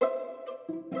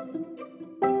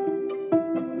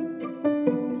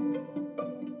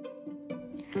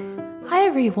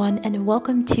everyone, and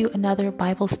welcome to another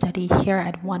Bible study here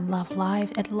at One Love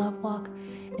Live at Love Walk.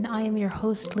 And I am your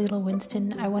host, Leila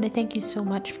Winston. I want to thank you so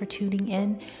much for tuning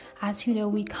in. As you know,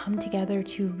 we come together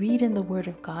to read in the Word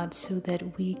of God so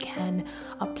that we can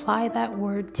apply that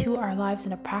Word to our lives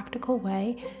in a practical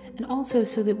way, and also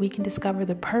so that we can discover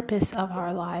the purpose of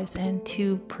our lives and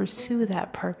to pursue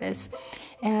that purpose.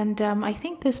 And I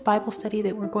think this Bible study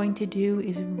that we're going to do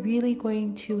is really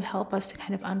going to help us to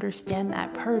kind of understand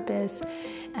that purpose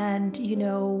and,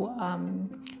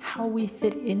 how we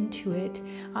fit into it.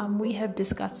 We have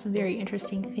discussed some very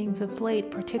interesting things of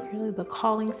late, particularly the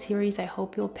Calling series. I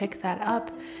hope you'll pick that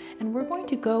up. And we're going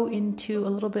to go into a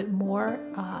little bit more,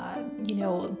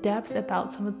 depth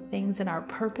about some of the things in our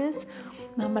purpose.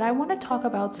 But I want to talk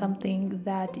about something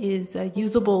that is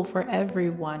usable for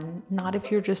everyone, not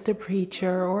if you're just a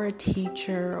preacher or a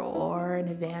teacher or an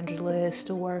evangelist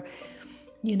or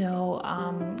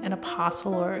an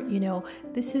apostle, or,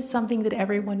 this is something that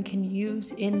everyone can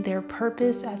use in their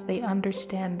purpose as they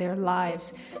understand their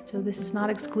lives. So this is not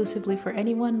exclusively for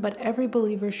anyone, but every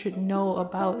believer should know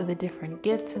about the different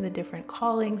gifts and the different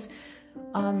callings,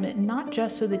 not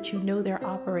just so that you know their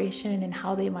operation and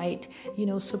how they might,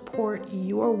 support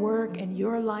your work and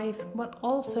your life, but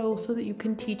also so that you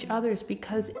can teach others,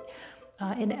 because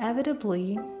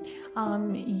inevitably,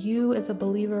 you as a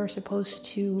believer are supposed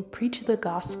to preach the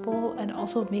gospel and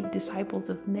also make disciples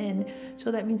of men.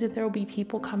 So that means that there will be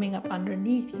people coming up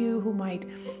underneath you who might,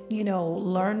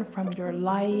 learn from your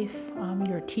life,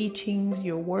 your teachings,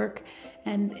 your work,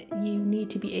 and you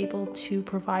need to be able to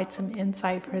provide some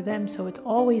insight for them. So it's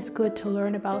always good to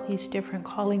learn about these different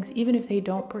callings, even if they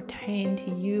don't pertain to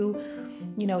you,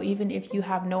 even if you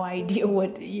have no idea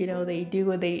what, they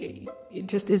do, it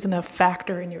just isn't a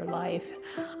factor in your life.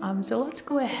 So let's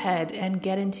go ahead and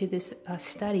get into this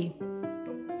study.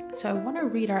 So I want to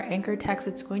read our anchor text.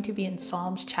 It's going to be in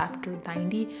Psalms chapter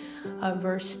 90,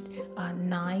 verse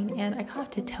 9. And I have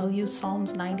to tell you,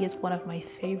 Psalms 90 is one of my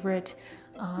favorite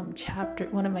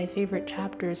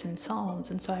chapters in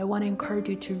Psalms. And so I want to encourage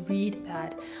you to read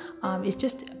that. It's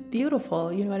just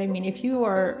beautiful. You know what I mean? If you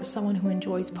are someone who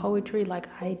enjoys poetry like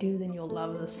I do, then you'll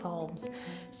love the Psalms.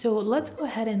 So let's go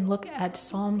ahead and look at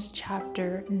Psalms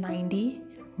chapter 90,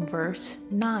 verse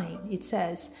 9. It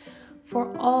says,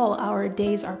 "For all our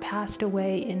days are passed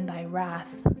away in thy wrath.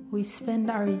 We spend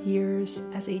our years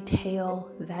as a tale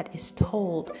that is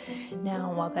told."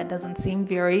 Now, while that doesn't seem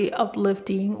very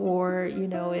uplifting or,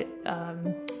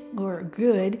 or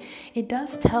good, it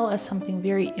does tell us something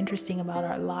very interesting about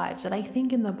our lives. And I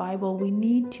think in the Bible, we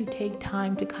need to take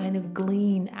time to kind of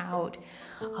glean out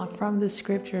from the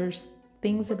scriptures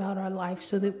things about our life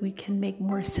so that we can make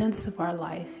more sense of our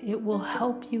life. It will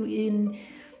help you in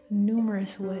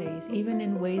numerous ways, even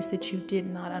in ways that you did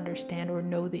not understand or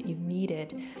know that you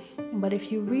needed. But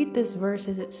if you read this verse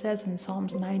as it says in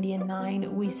Psalms 90 and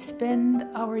 9, we spend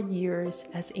our years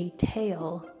as a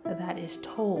tale that is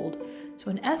told.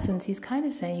 So in essence, he's kind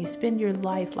of saying you spend your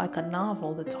life like a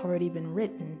novel that's already been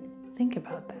written. Think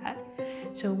about that.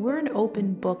 So we're an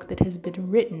open book that has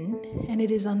been written, and it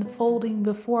is unfolding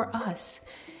before us.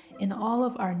 In all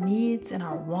of our needs and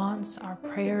our wants, our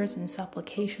prayers and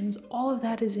supplications, all of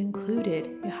that is included.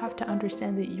 You have to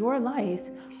understand that your life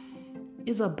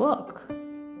is a book.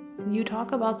 You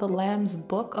talk about the Lamb's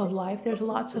book of life. There's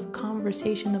lots of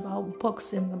conversation about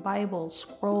books in the Bible,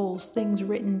 scrolls, things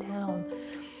written down.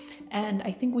 And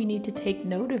I think we need to take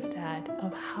note of that,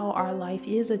 of how our life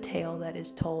is a tale that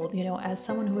is told. As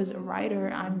someone who is a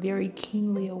writer, I'm very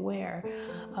keenly aware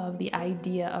of the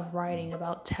idea of writing,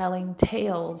 about telling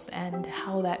tales and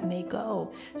how that may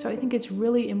go. So I think it's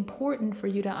really important for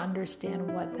you to understand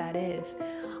what that is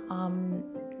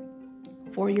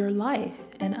for your life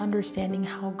and understanding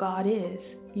how God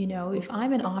is. If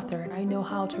I'm an author and I know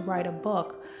how to write a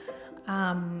book,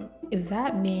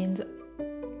 that means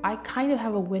I kind of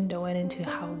have a window into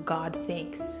how God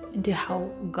thinks, into how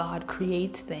God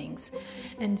creates things.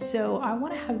 And so I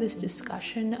want to have this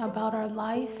discussion about our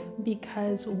life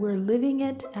because we're living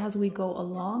it as we go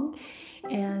along,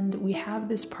 and we have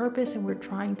this purpose and we're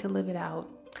trying to live it out.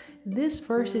 This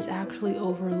verse is actually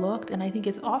overlooked, and I think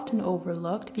it's often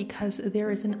overlooked because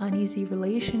there is an uneasy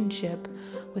relationship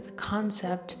with the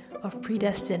concept of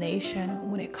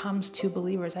predestination when it comes to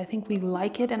believers. I think we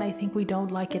like it, and I think we don't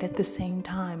like it at the same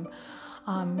time,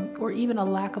 or even a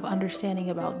lack of understanding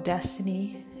about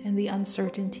destiny and the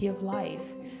uncertainty of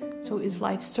life. So is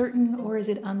life certain or is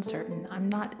it uncertain? I'm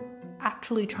not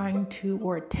actually trying to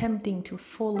or attempting to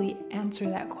fully answer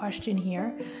that question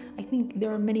here, I think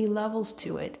there are many levels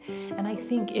to it. And I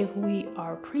think if we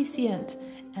are prescient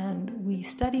and we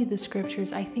study the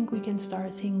scriptures, I think we can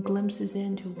start seeing glimpses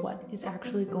into what is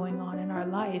actually going on in our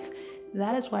life.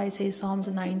 That is why I say Psalms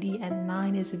 90 and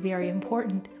 9 is very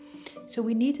important. So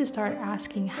we need to start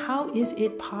asking, how is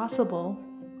it possible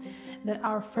that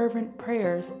our fervent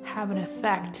prayers have an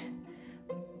effect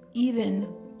even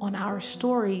on our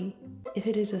story, if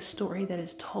it is a story that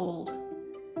is told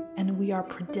and we are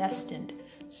predestined?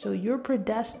 So you're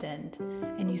predestined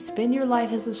and you spend your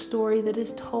life as a story that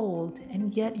is told,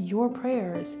 and yet your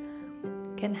prayers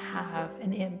can have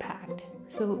an impact.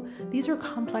 So these are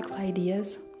complex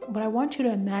ideas, but I want you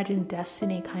to imagine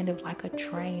destiny kind of like a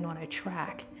train on a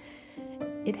track.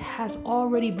 It has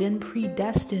already been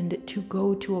predestined to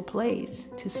go to a place,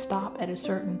 to stop at a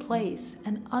certain place.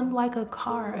 And unlike a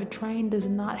car, a train does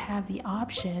not have the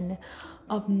option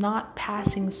of not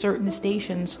passing certain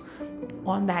stations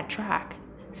on that track,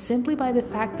 simply by the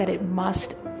fact that it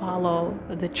must follow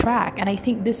the track. And I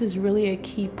think this is really a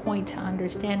key point to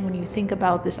understand when you think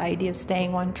about this idea of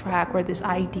staying on track, or this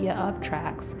idea of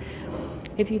tracks.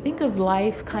 If you think of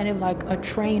life kind of like a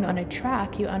train on a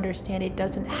track, you understand it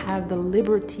doesn't have the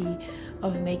liberty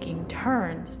of making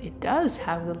turns. It does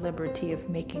have the liberty of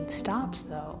making stops,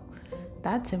 though.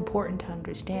 That's important to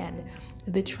understand.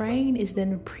 The train is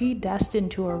then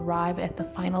predestined to arrive at the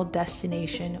final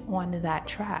destination on that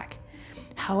track.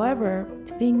 However,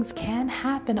 things can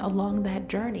happen along that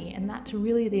journey, and that's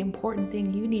really the important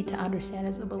thing you need to understand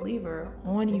as a believer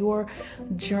on your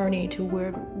journey to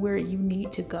where you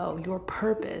need to go. Your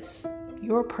purpose,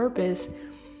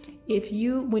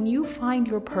 when you find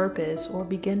your purpose or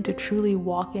begin to truly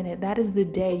walk in it, that is the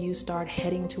day you start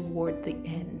heading toward the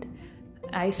end.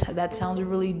 That sounds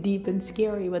really deep and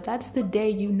scary, but that's the day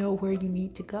you know where you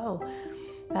need to go.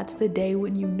 That's the day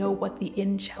when you know what the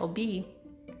end shall be.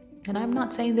 And I'm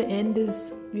not saying the end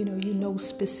is, you know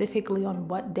specifically on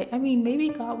what day. I mean, maybe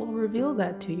God will reveal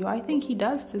that to you. I think he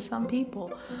does to some people,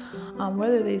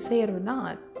 whether they say it or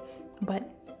not. But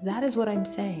that is what I'm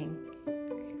saying.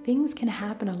 Things can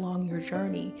happen along your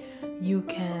journey. You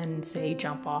can, say,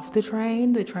 jump off the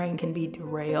train. The train can be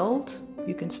derailed.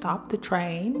 You can stop the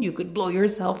train. You could blow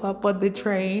yourself up on the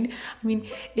train. I mean,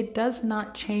 it does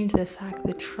not change the fact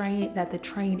that the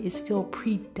train is still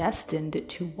predestined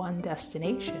to one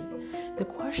destination. The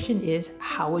question is,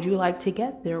 how would you like to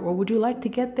get there? Or would you like to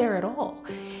get there at all?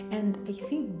 And I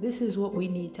think this is what we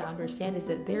need to understand, is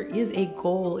that there is a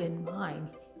goal in mind.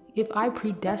 If I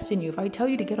predestine you, if I tell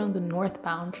you to get on the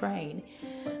northbound train,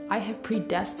 I have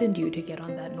predestined you to get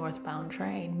on that northbound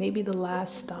train. Maybe the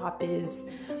last stop is,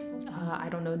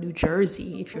 New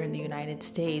Jersey, if you're in the United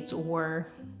States,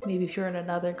 or maybe if you're in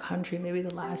another country, maybe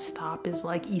the last stop is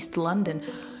like East London.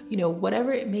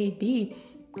 Whatever it may be,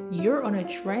 you're on a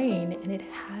train and it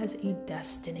has a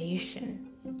destination.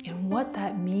 And what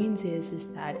that means is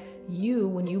that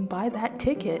when you buy that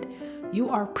ticket, you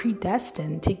are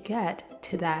predestined to get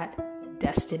to that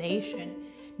destination.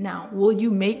 Now, will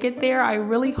you make it there? I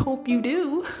really hope you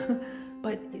do.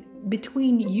 But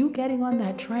between you getting on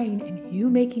that train and you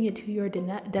making it to your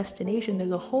destination,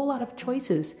 there's a whole lot of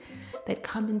choices that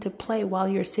come into play while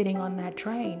you're sitting on that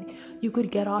train. You could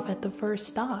get off at the first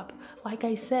stop. Like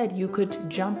I said, you could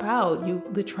jump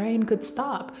out. The train could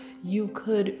stop. You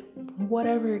could,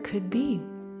 whatever it could be.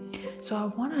 So I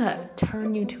want to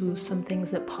turn you to some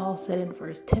things that Paul said in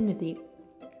 1 Timothy.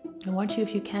 I want you,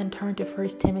 if you can, turn to 1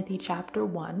 Timothy chapter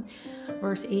 1,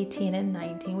 verse 18 and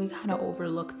 19. We kind of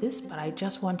overlook this, but I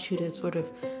just want you to sort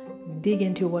of dig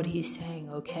into what he's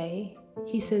saying, okay?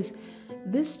 He says,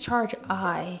 This charge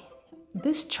I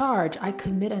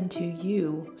commit unto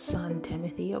you, son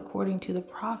Timothy, according to the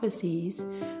prophecies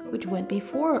which went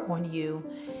before on you,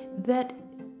 that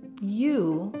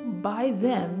you by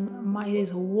them might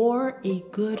as war a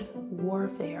good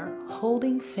warfare,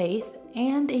 holding faith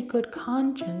and a good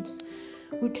conscience,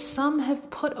 which some have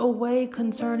put away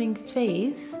concerning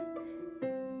faith,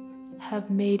 have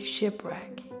made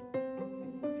shipwreck.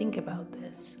 Think about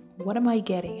this. What am I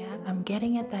getting at? I'm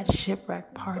getting at that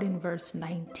shipwreck part in verse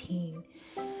 19.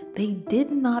 They did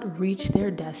not reach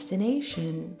their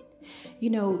destination.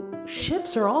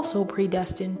 Ships are also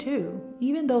predestined too.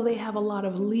 Even though they have a lot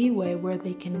of leeway where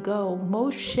they can go,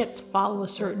 most ships follow a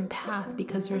certain path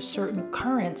because there's certain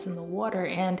currents in the water.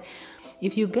 And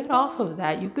if you get off of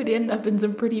that, you could end up in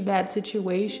some pretty bad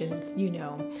situations,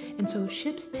 And so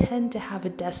ships tend to have a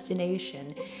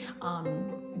destination.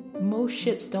 Most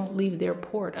ships don't leave their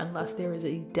port unless there is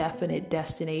a definite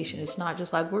destination. It's not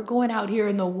just like, we're going out here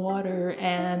in the water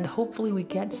and hopefully we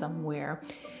get somewhere.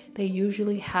 they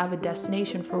usually have a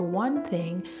destination. For one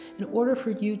thing, in order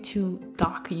for you to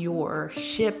dock your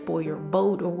ship or your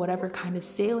boat or whatever kind of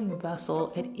sailing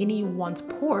vessel at anyone's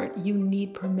port, you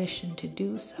need permission to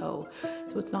do so.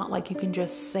 So it's not like you can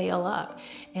just sail up.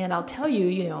 And I'll tell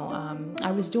you,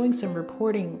 I was doing some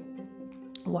reporting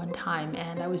one time,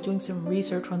 and I was doing some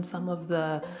research on some of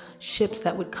the ships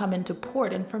that would come into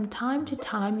port, and from time to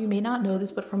time, you may not know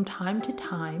this, but from time to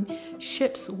time,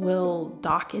 ships will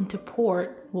dock into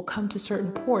port, will come to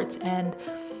certain ports, and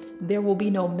there will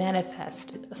be no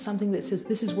manifest, something that says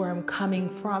this is where I'm coming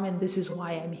from and this is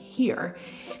why I'm here.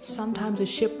 Sometimes a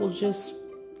ship will just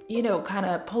kind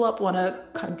of pull up on a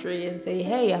country and say,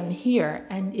 hey, I'm here,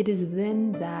 and it is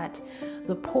then that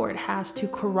the port has to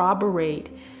corroborate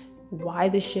why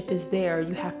the ship is there.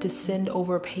 You have to send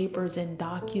over papers and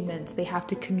documents. They have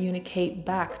to communicate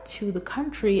back to the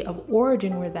country of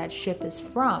origin where that ship is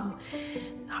from.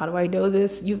 How do I know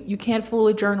this? You can't fool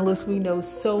a journalist. We know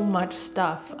so much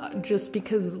stuff just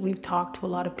because we've talked to a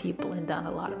lot of people and done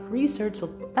a lot of research. So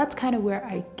that's kind of where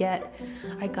I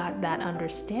got that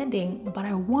understanding, but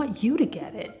I want you to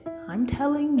get it. I'm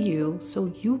telling you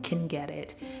so you can get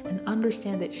it and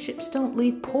understand that ships don't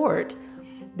leave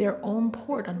their own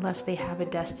port unless they have a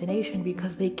destination,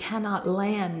 because they cannot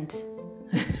land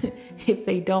if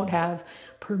they don't have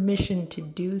permission to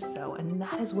do so. And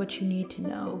that is what you need to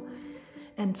know.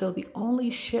 And so the only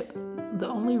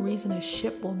reason a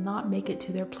ship will not make it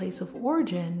to their place of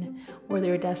origin or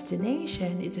their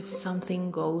destination is if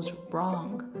something goes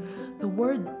wrong. The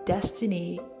word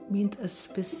destiny means a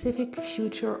specific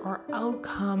future or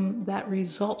outcome that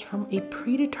results from a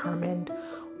predetermined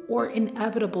or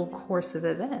inevitable course of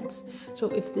events. So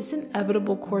if this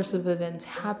inevitable course of events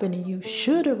happen, you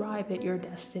should arrive at your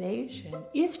destination.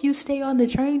 If you stay on the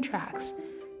train tracks,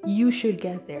 you should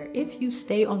get there. If you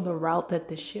stay on the route that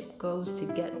the ship goes to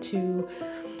get to,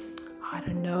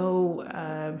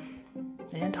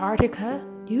 Antarctica,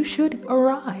 you should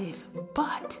arrive.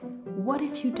 But what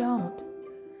if you don't?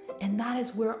 And that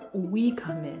is where we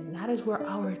come in. That is where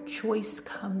our choice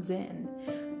comes in.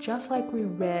 Just like we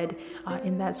read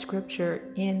in that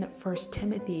scripture in 1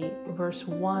 Timothy verse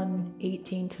 1,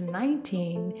 18 to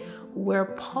 19, where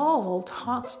Paul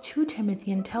talks to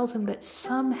Timothy and tells him that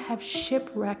some have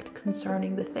shipwrecked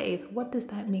concerning the faith. What does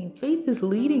that mean? Faith is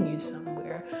leading you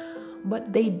somewhere,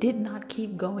 but they did not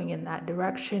keep going in that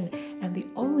direction. And the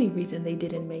only reason they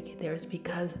didn't make it there is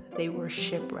because they were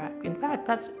shipwrecked. In fact,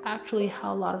 that's actually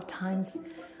how a lot of times,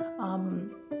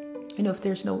 if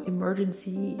there's no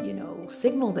emergency,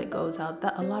 signal that goes out,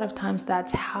 that a lot of times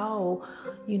that's how,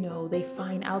 they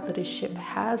find out that a ship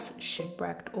has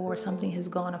shipwrecked or something has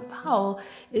gone afoul,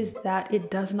 is that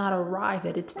it does not arrive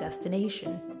at its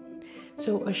destination.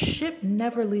 So a ship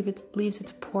never leaves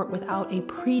its port without a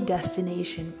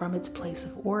predestination from its place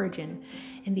of origin.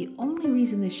 And the only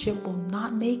reason the ship will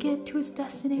not make it to its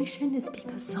destination is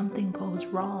because something goes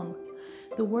wrong.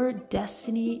 The word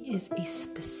destiny is a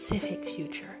specific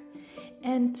future.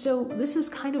 And so this is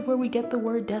kind of where we get the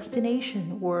word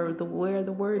destination, or where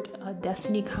the word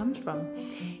destiny comes from.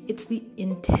 It's the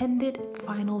intended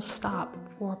final stop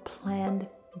for a planned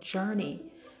journey.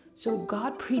 So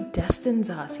God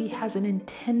predestines us. He has an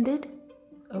intended,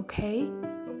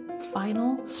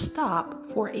 final stop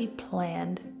for a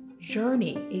planned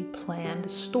journey, a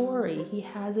planned story. He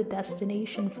has a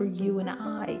destination for you and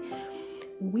I.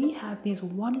 We have these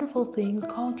wonderful things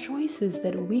called choices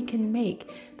that we can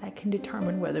make that can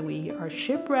determine whether we are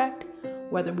shipwrecked,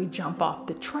 whether we jump off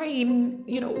the train,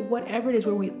 whatever it is,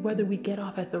 whether we get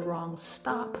off at the wrong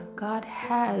stop. God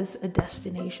has a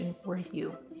destination for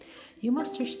you. You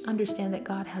must understand that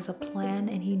God has a plan,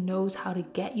 and He knows how to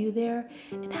get you there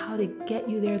and how to get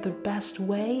you there the best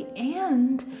way.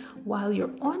 And while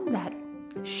you're on that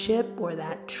ship or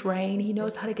that train, He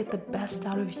knows how to get the best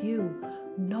out of you.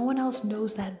 No one else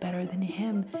knows that better than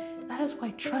Him. That is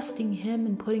why trusting Him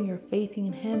and putting your faith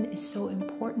in Him is so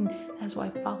important. That is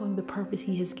why following the purpose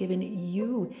He has given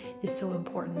you is so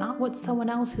important. Not what someone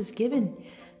else has given,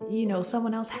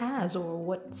 someone else has, or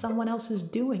what someone else is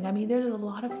doing. I mean, there's a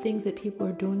lot of things that people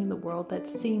are doing in the world that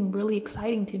seem really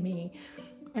exciting to me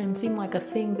and seem like a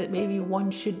thing that maybe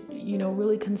one should,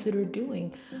 really consider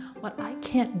doing. But I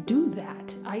can't do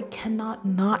that. I cannot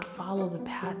not follow the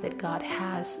path that God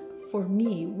has for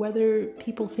me, whether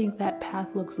people think that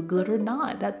path looks good or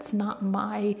not. That's not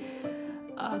my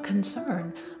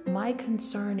concern. My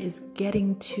concern is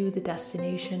getting to the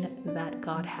destination that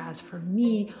God has for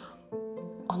me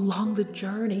along the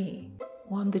journey,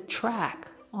 on the track,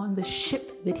 on the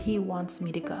ship that He wants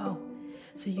me to go.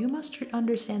 So you must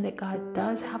understand that God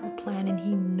does have a plan, and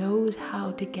He knows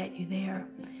how to get you there.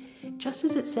 Just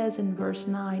as it says in verse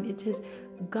 9, it says,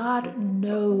 God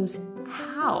knows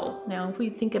how. Now, if we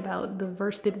think about the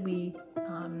verse that we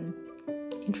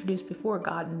introduced before,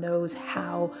 God knows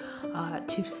how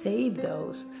to save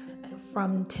those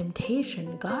from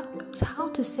temptation. God knows how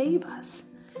to save us.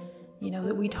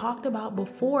 That we talked about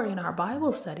before in our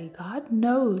Bible study. God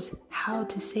knows how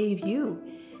to save you.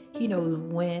 He knows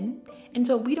when. And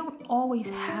so we don't always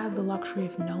have the luxury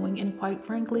of knowing. And quite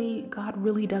frankly, God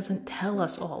really doesn't tell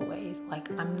us always. Like,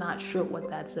 I'm not sure what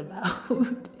that's about,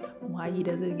 why he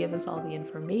doesn't give us all the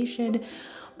information.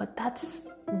 But that's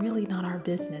really not our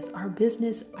business. Our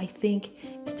business, I think,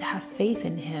 is to have faith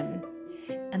in him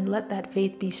and let that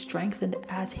faith be strengthened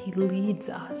as he leads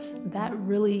us. That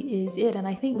really is it. And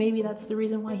I think maybe that's the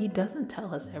reason why he doesn't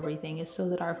tell us everything, is so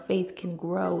that our faith can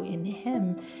grow in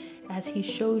him as he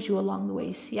shows you along the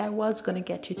way. See, I was going to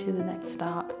get you to the next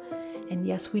stop. And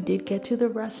yes, we did get to the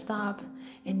rest stop.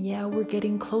 And yeah, we're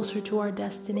getting closer to our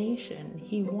destination.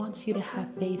 He wants you to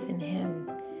have faith in him.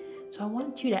 So I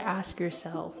want you to ask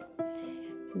yourself,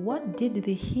 what did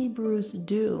the Hebrews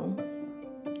do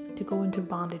to go into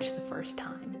bondage the first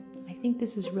time? I think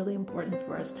this is really important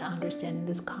for us to understand in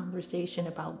this conversation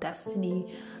about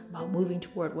destiny, about moving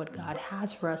toward what God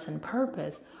has for us and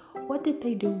purpose. What did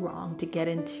they do wrong to get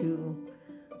into,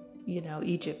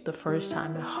 Egypt the first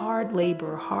time? A hard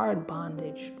labor, hard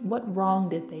bondage. What wrong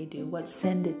did they do? What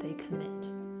sin did they commit?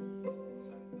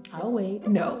 I'll wait.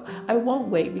 No, I won't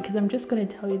wait, because I'm just going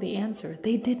to tell you the answer.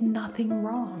 They did nothing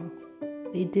wrong.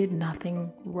 They did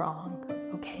nothing wrong.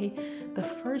 Okay? The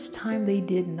first time they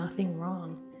did nothing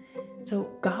wrong.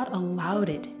 So God allowed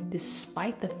it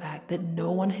despite the fact that no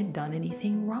one had done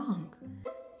anything wrong.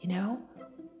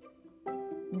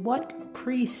 What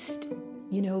priest,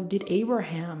 did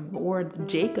Abraham or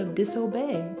Jacob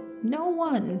disobey? No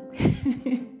one.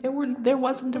 There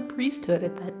wasn't a priesthood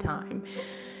at that time,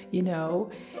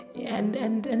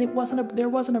 and there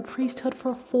wasn't a priesthood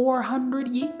for 400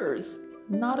 years.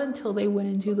 Not until they went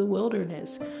into the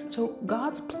wilderness. So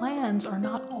God's plans are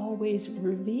not always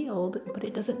revealed, but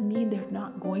it doesn't mean they're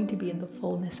not going to be in the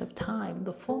fullness of time.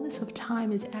 The fullness of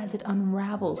time is as it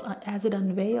unravels, as it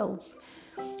unveils.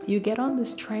 You get on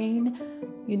this train,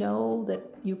 that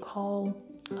you call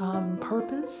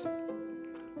purpose,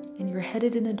 and you're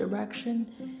headed in a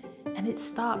direction, and it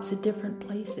stops at different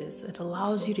places. It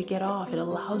allows you to get off. It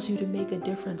allows you to make a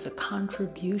difference, a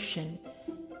contribution.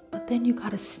 But then you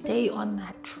got to stay on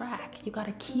that track. You got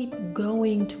to keep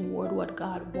going toward what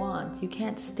God wants. You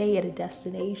can't stay at a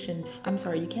destination.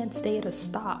 You can't stay at a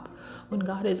stop when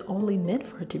God is only meant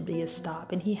for it to be a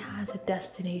stop. And he has a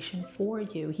destination for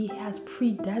you. He has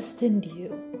predestined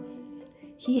you.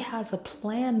 He has a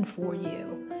plan for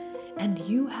you. And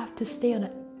you have to stay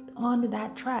on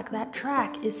that track. That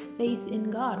track is faith in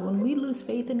God. When we lose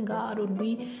faith in God, when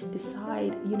we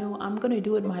decide, I'm going to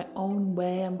do it my own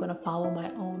way, I'm going to follow my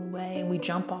own way, and we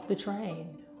jump off the train,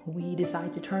 we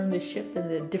decide to turn the ship in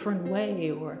a different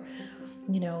way, or,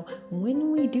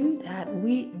 when we do that,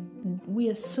 we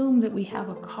assume that we have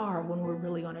a car when we're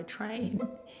really on a train,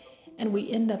 and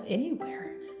we end up anywhere.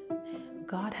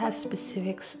 God has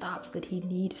specific stops that he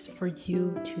needs for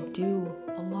you to do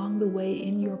along the way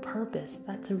in your purpose.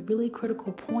 That's a really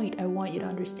critical point I want you to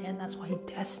understand. That's why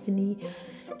destiny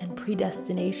and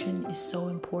predestination is so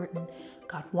important.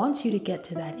 God wants you to get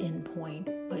to that end point,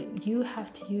 but you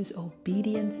have to use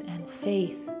obedience and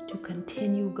faith to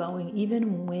continue going,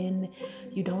 even when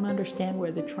you don't understand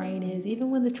where the train is,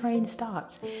 even when the train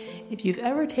stops. If you've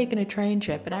ever taken a train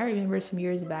trip, and I remember some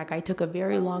years back, I took a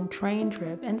very long train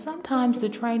trip, and sometimes the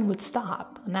train would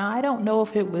stop. Now, I don't know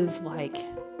if it was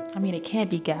it can't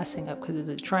be gassing up because it's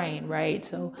a train, right?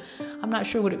 So I'm not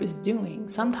sure what it was doing.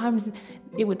 Sometimes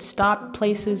it would stop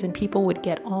places and people would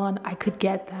get on. I could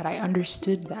get that. I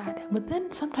understood that. But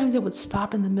then sometimes it would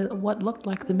stop in the middle, what looked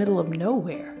like the middle of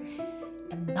nowhere.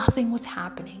 And nothing was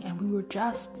happening. And we were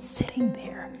just sitting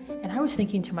there. And I was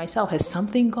thinking to myself, has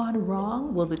something gone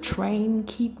wrong? Will the train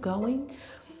keep going?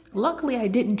 Luckily, I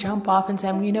didn't jump off and say,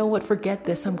 you know what, forget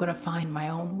this. I'm going to find my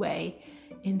own way.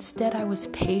 Instead, I was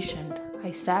patient. I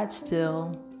sat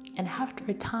still, and after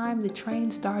a time, the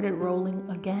train started rolling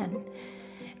again.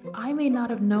 I may not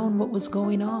have known what was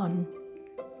going on,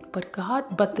 but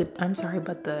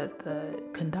the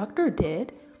conductor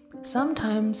did.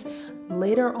 Sometimes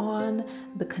later on,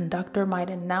 the conductor might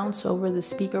announce over the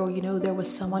speaker, there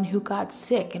was someone who got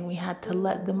sick and we had to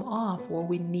let them off, or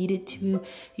we needed to,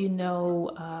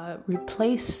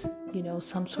 replace,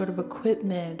 some sort of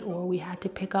equipment, or we had to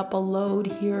pick up a load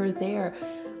here or there.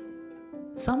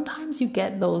 Sometimes you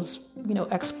get those,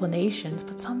 explanations,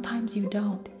 but sometimes you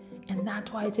don't. And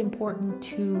that's why it's important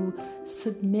to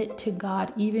submit to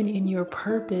God, even in your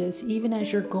purpose, even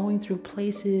as you're going through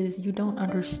places you don't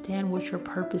understand what your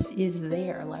purpose is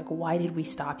there. Like, why did we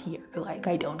stop here? Like,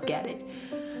 I don't get it.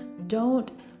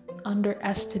 Don't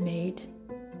underestimate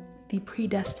the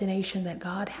predestination that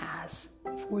God has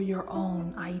for your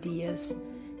own ideas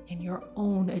and your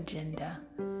own agenda.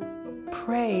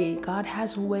 Pray. God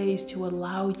has ways to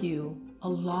allow you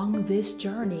along this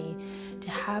journey to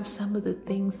have some of the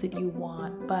things that you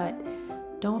want, but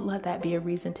don't let that be a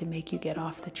reason to make you get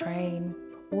off the train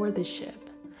or the ship.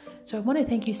 So I want to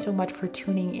thank you so much for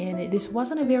tuning in. This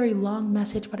wasn't a very long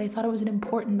message, but I thought it was an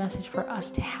important message for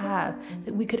us to have,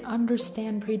 that we could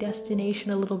understand predestination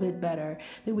a little bit better,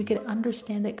 that we could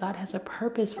understand that God has a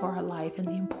purpose for our life and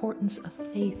the importance of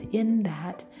faith in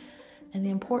that, and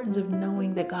the importance of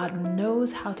knowing that God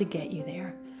knows how to get you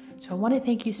there. So I want to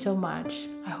thank you so much.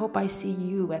 I hope I see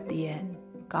you at the end.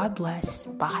 God bless.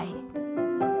 Bye.